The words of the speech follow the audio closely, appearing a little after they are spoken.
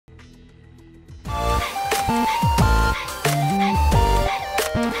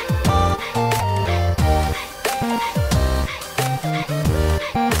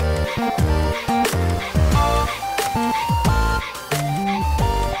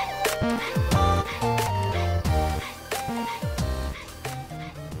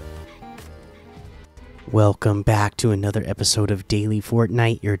Welcome back to another episode of Daily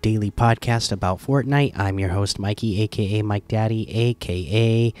Fortnite, your daily podcast about Fortnite. I'm your host, Mikey, aka Mike Daddy,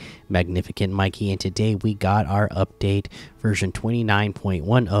 aka Magnificent Mikey, and today we got our update, version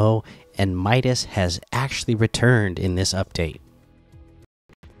 29.10, and Midas has actually returned in this update.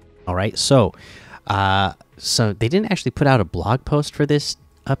 All right, so they didn't actually put out a blog post for this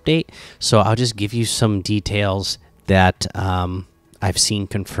update, so I'll just give you some details that I've seen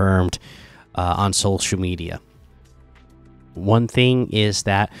confirmed on social media. One thing is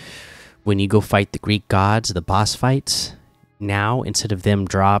that when you go fight the Greek gods, the boss fights, now instead of them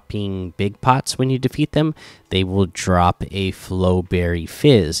dropping big pots when you defeat them, they will drop a Flowberry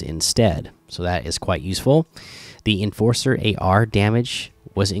Fizz instead. So that is quite useful. The Enforcer AR damage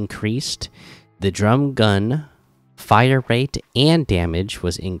was increased. The drum gun fire rate and damage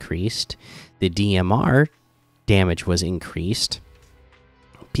was increased. The DMR damage was increased.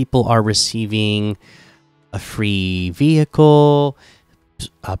 People are receiving a free vehicle.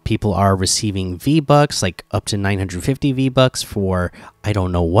 People are receiving V-Bucks, like up to 950 V-Bucks for I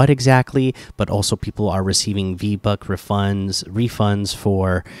don't know what exactly, but also people are receiving V-Buck refunds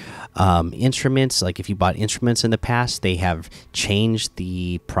for instruments. Like if you bought instruments in the past, they have changed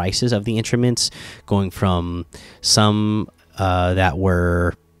the prices of the instruments, going from some that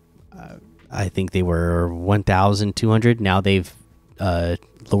were, I think they were 1,200. Now they've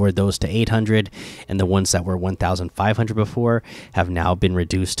lowered those to 800, and the ones that were 1,500 before have now been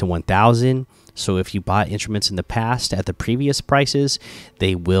reduced to 1,000. So if you bought instruments in the past at the previous prices,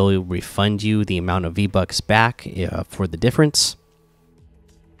 they will refund you the amount of V-Bucks back for the difference.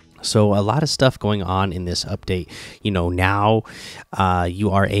 So a lot of stuff going on in this update. You know, now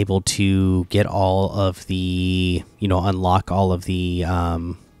you are able to get all of the, unlock all of the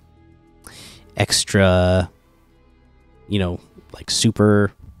extra, like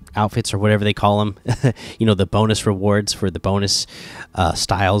super outfits or whatever they call them. The bonus rewards for the bonus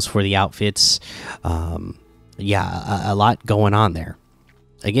styles for the outfits. A lot going on there.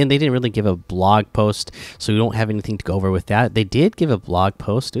 Again, they didn't really give a blog post, so we don't have anything to go over with that. They did give a blog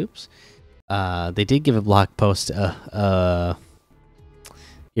post. Oops. They did give a blog post. Here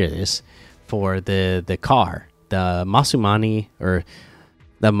it is, for the car, the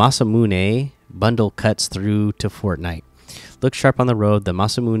Masamune bundle cuts through to Fortnite. Look sharp on the road. The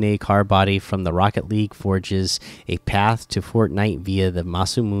Masamune car body from the Rocket League forges a path to Fortnite via the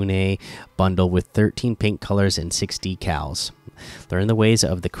Masamune bundle with 13 paint colors and 6 decals. Learn the ways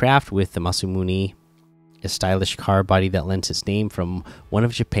of the craft with the Masamune, a stylish car body that lends its name from one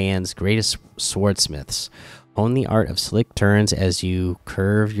of Japan's greatest swordsmiths. Hone the art of slick turns as you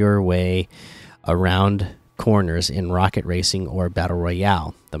curve your way around corners in rocket racing or battle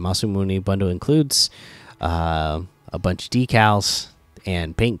royale. The Masamune bundle includes a bunch of decals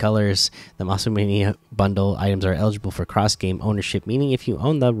and paint colors. The Masamune bundle items are eligible for cross-game ownership, meaning if you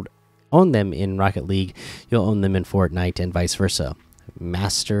own them in Rocket League, you'll own them in Fortnite and vice versa.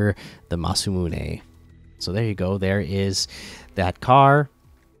 Master the Masamune. So there you go. There is that car.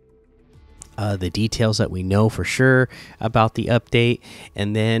 The details that we know for sure about the update,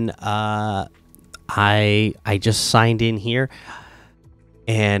 and then I just signed in here.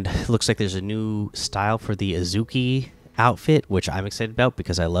 And it looks like there's a new style for the Azuki outfit, which I'm excited about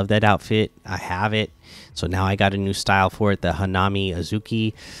because I love that outfit. I have it. So now I got a new style for it, the Hanami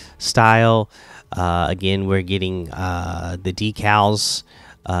Azuki style. Again, we're getting the decals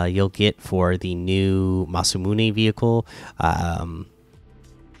you'll get for the new Masamune vehicle. I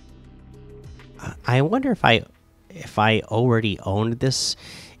wonder if I already owned this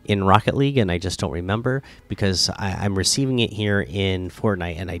in Rocket League and I just don't remember, because I'm receiving it here in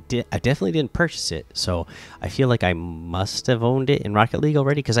Fortnite, and I definitely didn't purchase it, so I feel like I must have owned it in Rocket League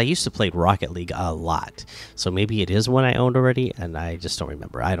already, because I used to play Rocket League a lot, so maybe it is one I owned already and I just don't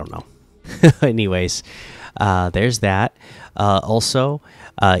remember. I don't know. Anyways, there's that. Also,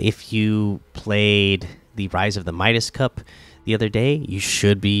 if you played the Rise of the Midas Cup the other day, you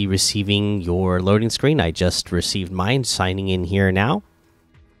should be receiving your loading screen. I just received mine, signing in here now.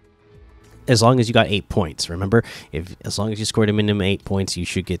 As long as you got 8 points, remember, as long as you scored a minimum 8 points, you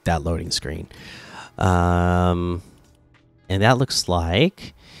should get that loading screen. And that looks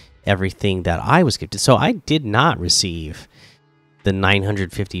like everything that I was gifted. So I did not receive the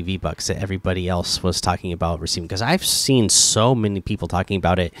 950 V-Bucks that everybody else was talking about receiving, because I've seen so many people talking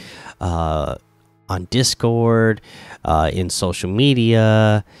about it on on Discord, in social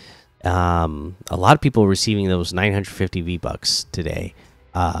media. A lot of people receiving those 950 V-Bucks today.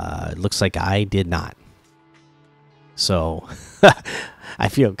 Looks like I did not. So I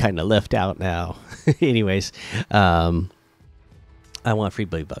feel kind of left out now. Anyways, I want free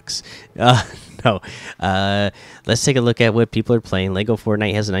V-Bucks. No. Let's take a look at what people are playing. Lego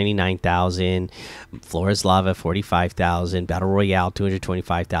Fortnite has 99,000. Flora's Lava 45,000. Battle Royale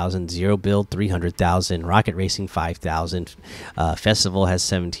 225,000. Zero Build 300,000. Rocket Racing 5,000. Festival has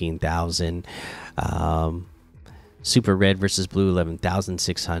 17,000. Super Red versus Blue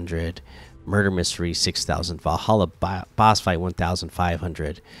 11,600. Murder Mystery 6,000. Valhalla Boss Fight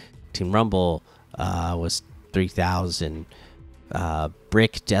 1,500. Team Rumble was 3,000.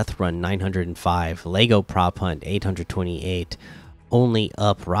 Brick Death Run 905. Lego Prop Hunt 828. Only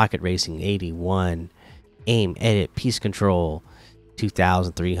Up Rocket Racing 81. Aim Edit Peace Control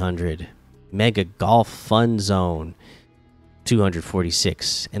 2,300. Mega Golf Fun Zone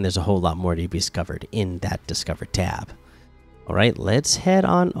 246. And there's a whole lot more to be discovered in that Discover tab. All right, let's head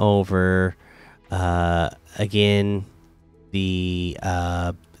on over. Again, the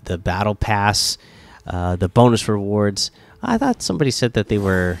Battle Pass, the bonus rewards. I thought somebody said that they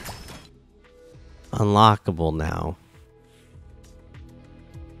were unlockable now.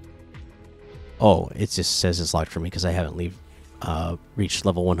 Oh, it just says it's locked for me because I haven't reached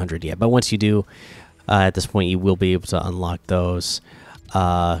level 100 yet. But once you do, at this point, you will be able to unlock those.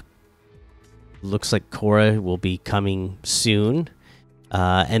 Looks like Korra will be coming soon.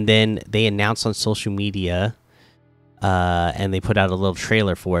 And then they announced on social media, and they put out a little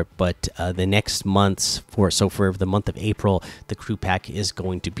trailer for it. But the next month's for the month of April, the crew pack is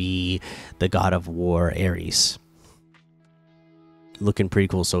going to be the God of War Ares. Looking pretty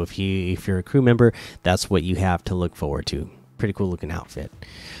cool. So if you're a crew member, that's what you have to look forward to. Pretty cool looking outfit.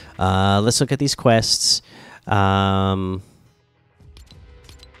 Let's look at these quests. Our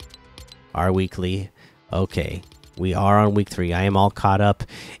weekly. Okay. We are on week 3. I am all caught up,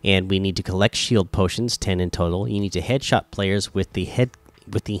 and we need to collect shield potions, 10 in total. You need to headshot players with the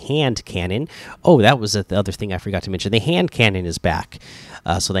hand cannon. Oh, that was the other thing I forgot to mention. The hand cannon is back.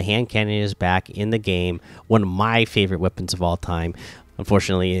 So the hand cannon is back in the game. One of my favorite weapons of all time.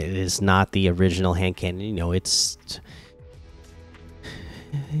 Unfortunately, it is not the original hand cannon. It's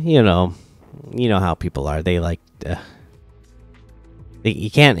you know how people are. They like.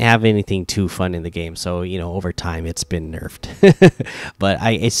 You can't have anything too fun in the game, so over time it's been nerfed. But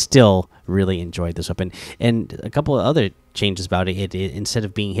I still really enjoyed this weapon, and a couple of other changes about it. It instead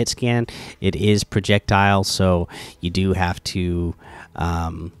of being hit scan, it is projectile, so you do have to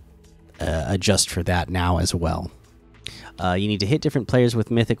adjust for that now as well. You need to hit different players with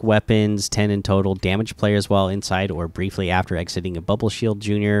mythic weapons, 10 in total. Damage players while inside or briefly after exiting a bubble shield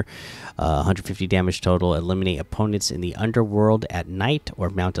junior, 150 damage total. Eliminate opponents in the underworld at night or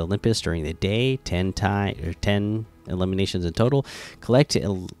Mount Olympus during the day, 10 eliminations in total. Collect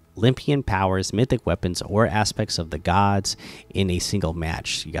Olympian powers, mythic weapons, or aspects of the gods in a single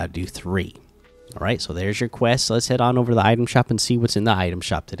match. You got to do 3. All right, so there's your quest. Let's head on over to the item shop and see what's in the item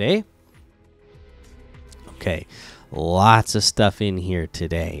shop today. Okay. Lots of stuff in here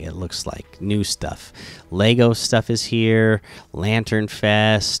today. It looks like new stuff. Lego stuff is here. Lantern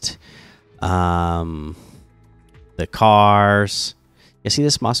Fest. The cars. You see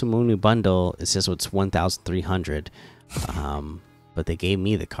this Masamune bundle? It says it's 1,300. But they gave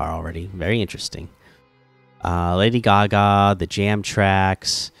me the car already. Very interesting. Lady Gaga. The jam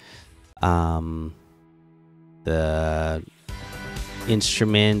tracks. The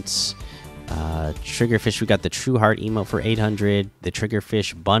instruments. Triggerfish, we got the True Heart emote for 800. The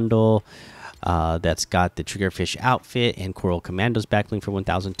Triggerfish bundle, that's got the Triggerfish outfit and Coral Commandos backbling for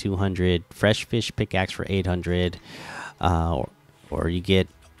 1,200. Fresh Fish pickaxe for 800. Or you get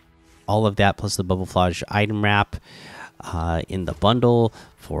all of that plus the Bubble Flage item wrap in the bundle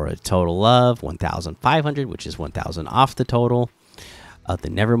for a total of 1,500, which is 1,000 off the total. The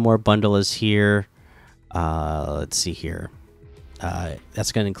Nevermore bundle is here. Let's see here.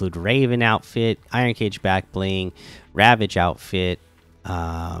 That's going to include Raven outfit, Iron Cage back bling, Ravage outfit,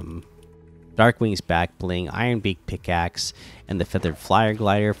 Darkwing's back bling, Iron Beak pickaxe, and the Feathered Flyer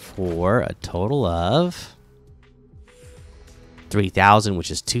glider for a total of 3,000, which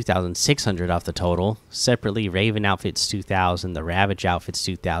is 2,600 off the total. Separately, Raven outfit's 2,000, the Ravage outfit's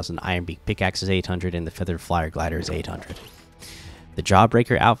 2,000, Iron Beak pickaxe is 800, and the Feathered Flyer glider is 800. The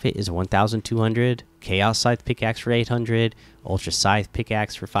Jawbreaker outfit is 1,200. Chaos Scythe pickaxe for 800. Ultra Scythe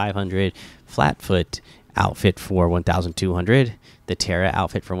pickaxe for 500. Flatfoot outfit for 1,200. The Terra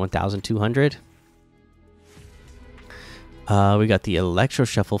outfit for 1,200. We got the Electro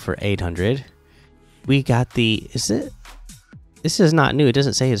Shuffle for 800. We got the. Is it? This is not new. It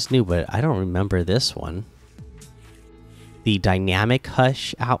doesn't say it's new, but I don't remember this one. The dynamic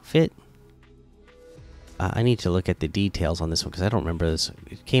hush outfit. I need to look at the details on this one because I don't remember this.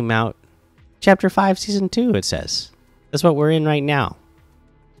 It came out Chapter 5, Season 2, it says. That's what we're in right now.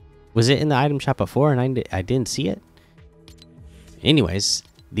 Was it in the item shop before and I didn't see it? Anyways,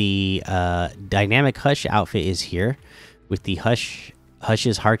 the dynamic hush outfit is here with the Hush's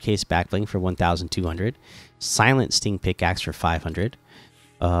hardcase backbling for 1,200. Silent Sting pickaxe for 500.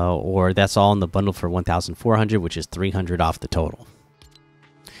 Or that's all in the bundle for 1,400, which is 300 off the total.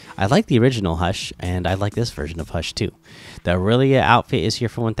 I like the original Hush, and I like this version of Hush too. The Aurelia outfit is here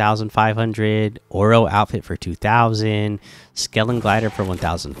for 1,500. Oro outfit for 2,000. Skeleton glider for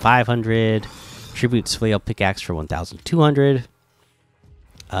 1,500. Tribute flail pickaxe for 1,200.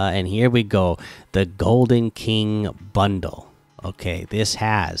 And here we go, the Golden King bundle. Okay, this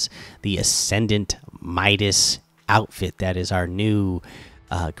has the Ascendant Midas outfit. That is our new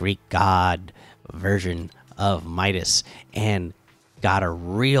Greek god version of Midas, and got a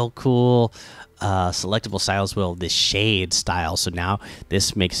real cool selectable style as well, the shade style. So now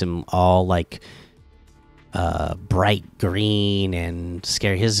this makes him all like bright green and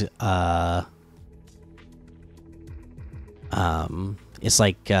scary. His it's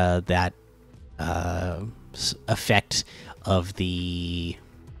like that effect of the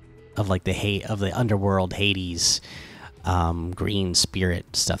underworld Hades green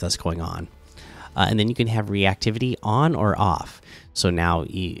spirit stuff that's going on. And then you can have reactivity on or off. So now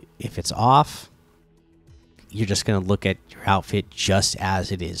if it's off, you're just going to look at your outfit just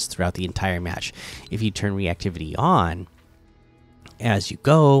as it is throughout the entire match. If you turn reactivity on as you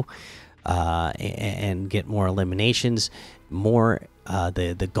go and get more eliminations,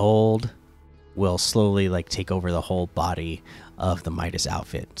 the gold will slowly like take over the whole body of the Midas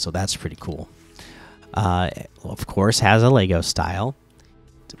outfit. So that's pretty cool. Of course, has a Lego style.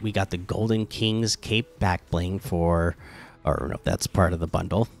 We got the Golden King's cape back bling for, or no, that's part of the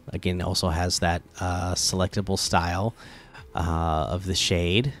bundle. Again, it also has that selectable style of the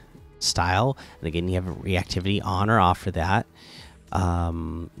shade style. And again, you have reactivity on or off for that.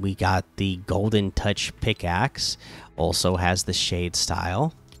 We got the Golden Touch pickaxe, also has the shade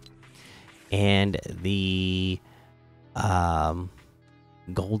style. And the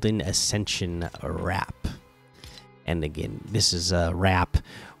Golden Ascension wrap. And again, this is a wrap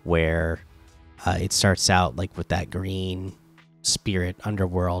where it starts out like with that green spirit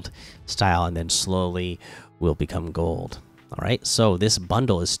underworld style and then slowly will become gold. All right, so this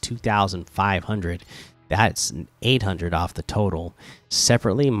bundle is 2,500. That's 800 off the total.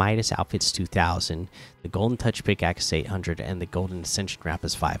 Separately, Midas outfits 2,000. The Golden Touch pickaxe is 800, and the Golden Ascension wrap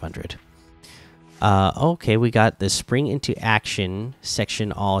is 500. Okay, we got the Spring into Action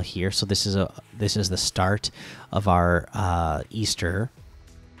section all here. So this is the start of our Easter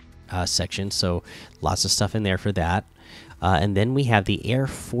section. So lots of stuff in there for that. And then we have the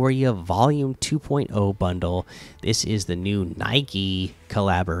Airforia Volume 2.0 bundle. This is the new Nike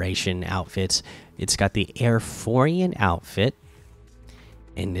collaboration outfits. It's got the Airforian outfit,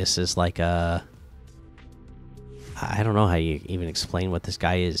 and this is like a, I don't know how you even explain what this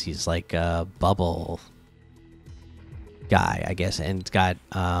guy is. He's like a bubble guy, I guess, and it's got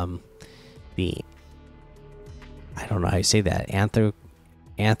the, I don't know how you say that,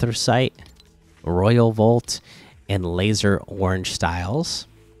 anthracite, royal volt, and laser orange styles.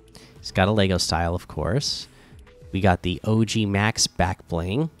 It's got a Lego style, of course. We got the OG Max back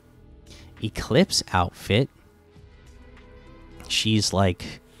bling, Eclipse outfit. She's like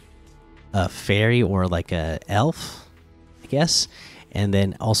a fairy or like a elf, I guess, and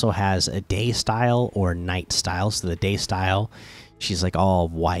then also has a day style or night style. So the day style, she's like all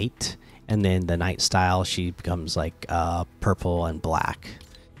white, and then the night style, she becomes like purple and black.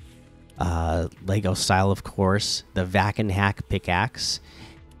 Lego style, of course, the Vac and Hack pickaxe.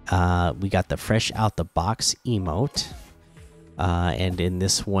 We got the fresh out the box emote, and in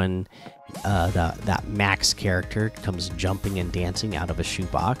this one, that Max character comes jumping and dancing out of a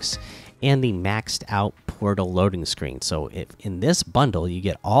shoebox, and the maxed out portal loading screen. So if in this bundle you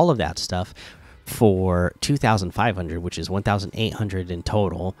get all of that stuff for 2,500, which is 1,800 in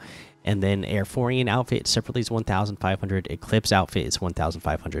total. And then Airforian outfit separately is 1,500. Eclipse outfit is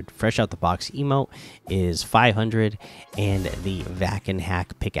 1,500. Fresh out the box emote is 500, and the Vac and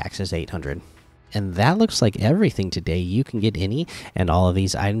Hack pickaxe is 800. And that looks like everything today. You can get any and all of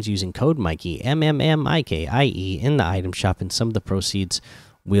these items using code Mikey, MMMIKIE, in the item shop, and some of the proceeds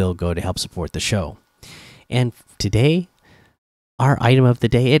will go to help support the show. And today, our item of the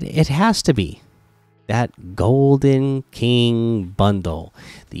day, it has to be that Golden King bundle,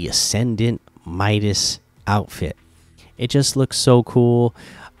 the Ascendant Midas outfit. It just looks so cool.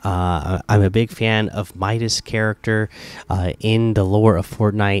 I'm a big fan of Midas character in the lore of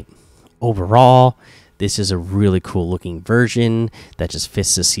Fortnite overall. This is a really cool looking version that just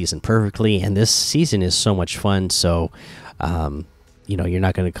fits the season perfectly, and this season is so much fun. So, you know, you're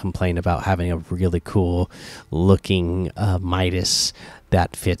not going to complain about having a really cool looking Midas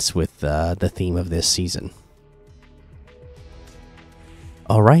that fits with the theme of this season.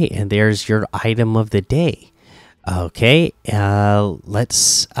 All right, and there's your item of the day. Okay,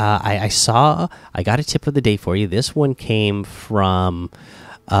 let's. I got a tip of the day for you. This one came from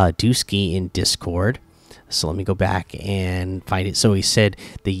Dusky in Discord. So let me go back and find it. So he said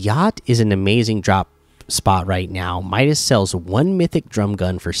the yacht is an amazing drop spot right now. Midas sells one mythic drum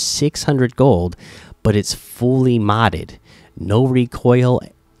gun for 600 gold, but it's fully modded, no recoil,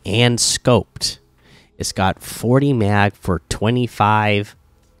 and scoped. It's got 40 mag for 25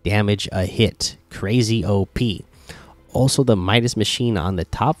 damage a hit. Crazy OP. Also, the Midas machine on the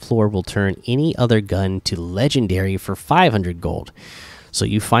top floor will turn any other gun to legendary for 500 gold. So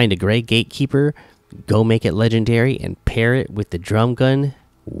you find a gray gatekeeper, go make it legendary, and pair it with the drum gun.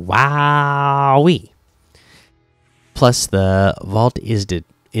 Wowee! Plus, the vault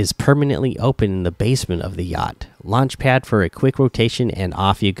is permanently open in the basement of the yacht. Launch pad for a quick rotation, and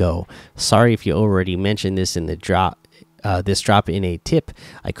off you go. Sorry if you already mentioned this in the drop. This drop in a tip.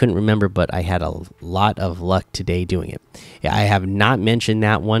 I couldn't remember, but I had a lot of luck today doing it. Yeah, I have not mentioned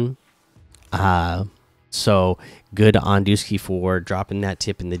that one. So good on Dusky for dropping that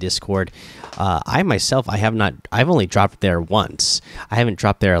tip in the Discord. I myself, I've only dropped there once. I haven't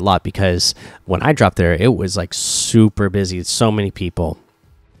dropped there a lot because when I dropped there, it was like super busy. So many people,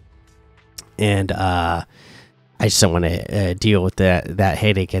 and I just don't want to deal with that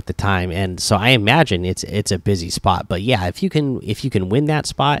headache at the time. And so I imagine it's a busy spot. But yeah, if you can win that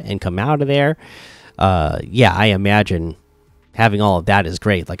spot and come out of there, yeah, I imagine having all of that is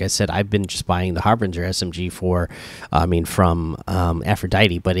great. Like I said, I've been just buying the Harbinger SMG from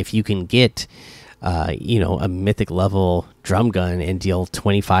Aphrodite. But if you can get, you know, a mythic level drum gun and deal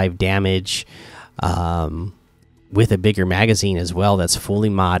 25 damage, with a bigger magazine as well, that's fully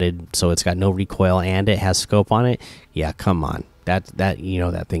modded, so it's got no recoil and it has scope on it. Yeah, come on, that you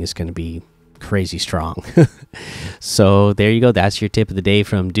know that thing is going to be crazy strong. So there you go. That's your tip of the day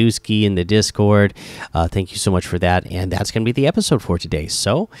from Dusky in the Discord. Thank you so much for that. And that's going to be the episode for today.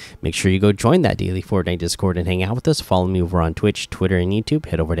 So make sure you go join that daily Fortnite Discord and hang out with us. Follow me over on Twitch, Twitter, and YouTube.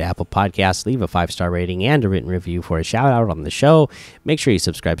 Head over to Apple Podcasts, leave a 5-star rating and a written review for a shout out on the show. Make sure you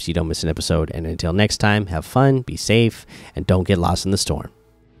subscribe so you don't miss an episode. And until next time, have fun, be safe, and don't get lost in the storm.